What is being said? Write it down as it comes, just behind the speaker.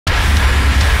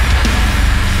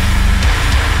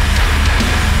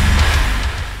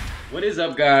What is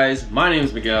up, guys? My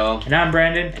name's Miguel. And I'm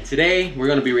Brandon. And today, we're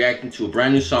going to be reacting to a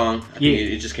brand new song. I think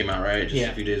it just came out, right? Just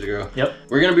a few days ago. Yep.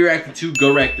 We're going to be reacting to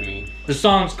Gutrectomy. The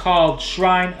song's called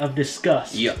Shrine of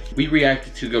Disgust. Yep. We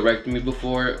reacted to Gutrectomy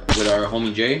before with our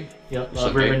homie Jay. Yep.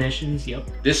 Love Reminiscence. Yep.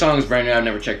 This song is brand new. I've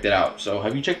never checked it out. So,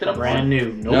 have you checked it out? Brand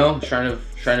new. Nope. No? Shrine of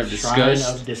Disgust. Shrine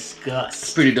of Disgust.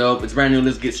 It's pretty dope. It's brand new.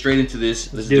 Let's get straight into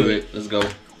this. Let's do it. Let's go.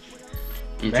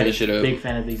 And finish it up. Big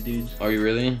fan of these dudes. Are you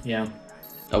really? Yeah.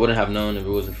 I wouldn't have known if it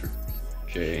wasn't for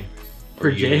Jay.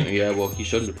 For Jay? Yeah, well, he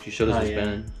showed us his band. Already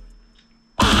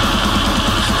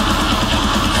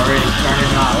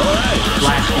starting off. Alright.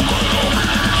 Blasting.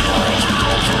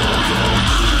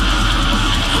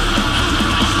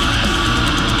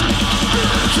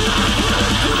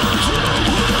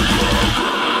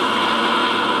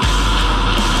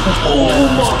 Oh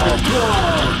my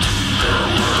god!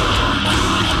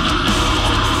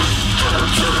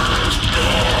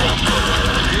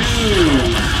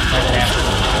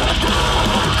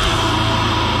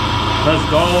 Let's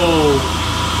go.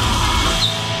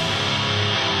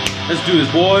 Let's do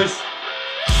this, boys.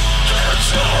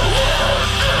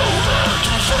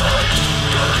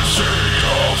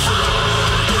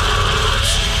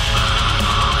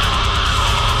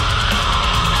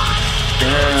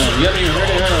 Damn, you haven't even heard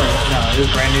it, huh? No, it was a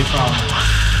brand new song.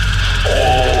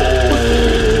 Oh,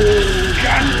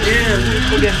 god damn, dude.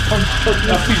 We're getting pumped up.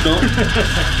 No, please don't.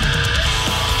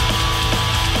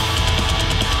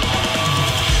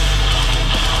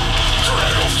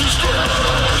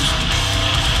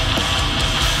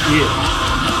 Yeah.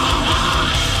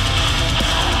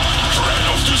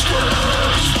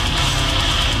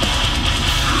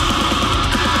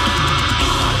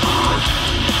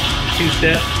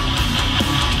 Two-step.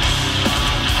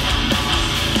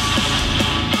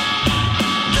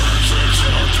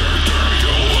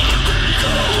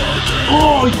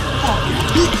 Oh, you fucking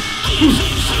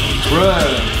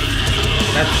bruh.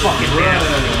 That's fucking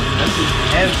heavy. That's just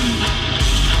heavy.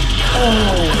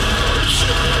 Oh.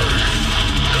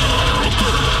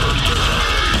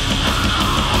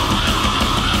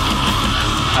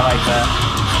 I like that.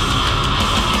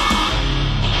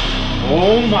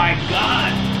 Oh my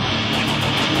god!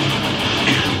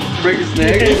 Break his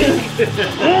neck.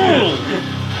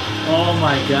 Oh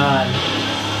my god.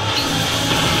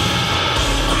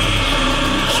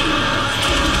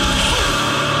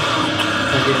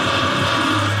 Okay.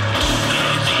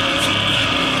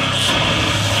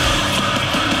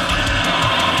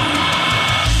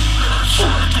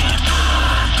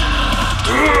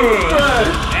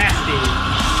 Nasty.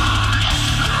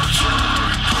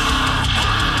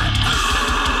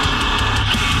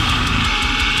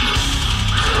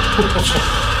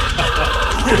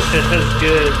 That's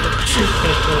good.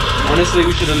 Honestly,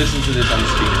 we should have listened to this on the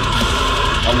speaker.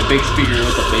 On the big speaker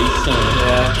with the bass.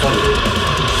 Yeah.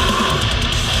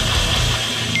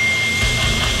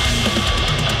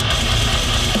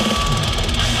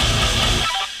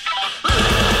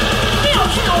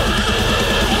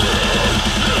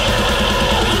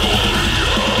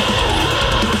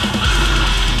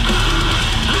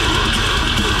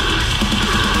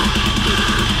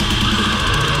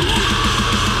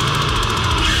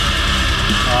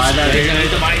 I thought it was gonna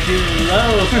mic too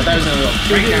low. I thought it was gonna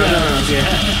break down. Yeah.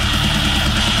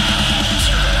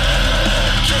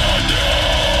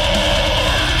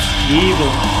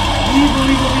 Evil.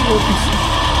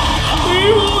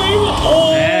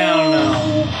 Oh, hell no.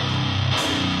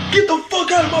 Get the fuck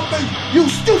out of my face, you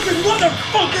stupid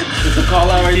motherfucker! It's a call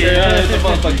out right there. It's a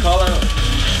motherfucking call out.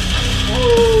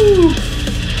 Woo.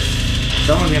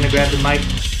 Someone's gonna grab the mic,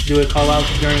 do a call out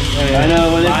during. I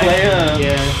know when they play.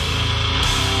 Yeah.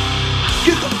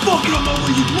 Get the fuck out of my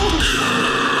way, you motherfucker!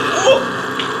 Oh.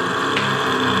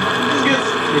 It just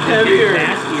gets heavier.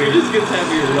 It just gets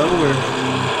heavier. Lower.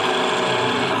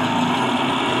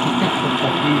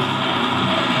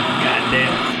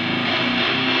 Goddamn.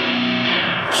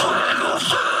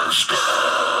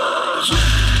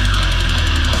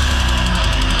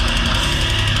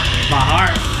 My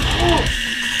heart. Oh.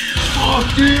 Fuck,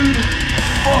 dude.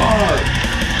 Fuck.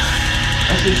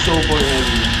 That's just so fucking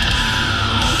heavy.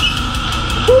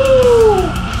 Woo!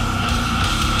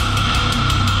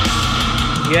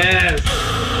 Yes.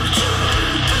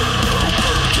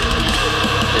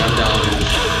 Yeah, I'm down with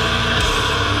this.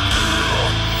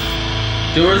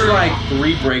 There was like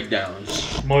 3 breakdowns.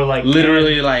 More like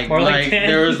literally 10. like More like 10.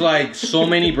 there was like so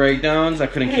many breakdowns I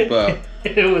couldn't keep up.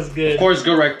 It was good. Of course,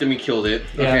 Gutrectomy killed it.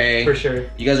 Yeah, okay, for sure.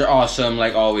 You guys are awesome,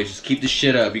 like always. Just keep this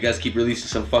shit up. You guys keep releasing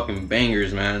some fucking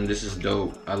bangers, man. This is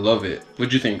dope. I love it.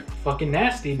 What'd you think? Fucking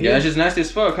nasty, dude. Yeah, it's just nasty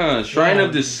as fuck, huh? Shrine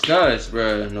of Disgust,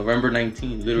 bro. November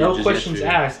 19th. Literally No just questions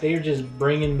yesterday. asked. They're just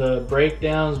bringing the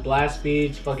breakdowns, blast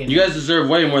beats, fucking. You guys deserve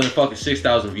way more than fucking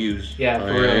 6,000 views. Yeah, Oh,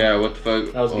 for yeah, real. yeah. What the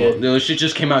fuck? That was good. The shit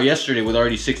just came out yesterday with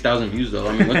already 6,000 views, though.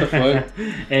 I mean, what the fuck?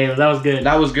 Hey, well, that was good.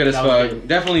 That was good as That was fuck. good.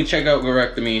 Definitely check out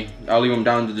Gutrectomy. I'll leave them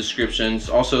down in the descriptions.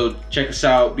 Also, check us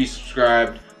out. Be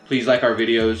subscribed. Please like our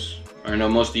videos. I know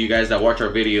most of you guys that watch our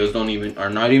videos are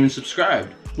not even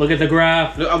subscribed. Look at the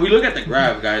graph. We look at the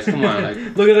graph, guys. Come on, like.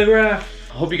 Look at the graph.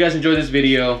 I hope you guys enjoyed this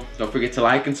video. Don't forget to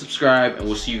like and subscribe, and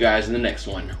we'll see you guys in the next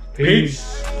one.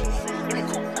 Peace.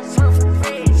 Peace.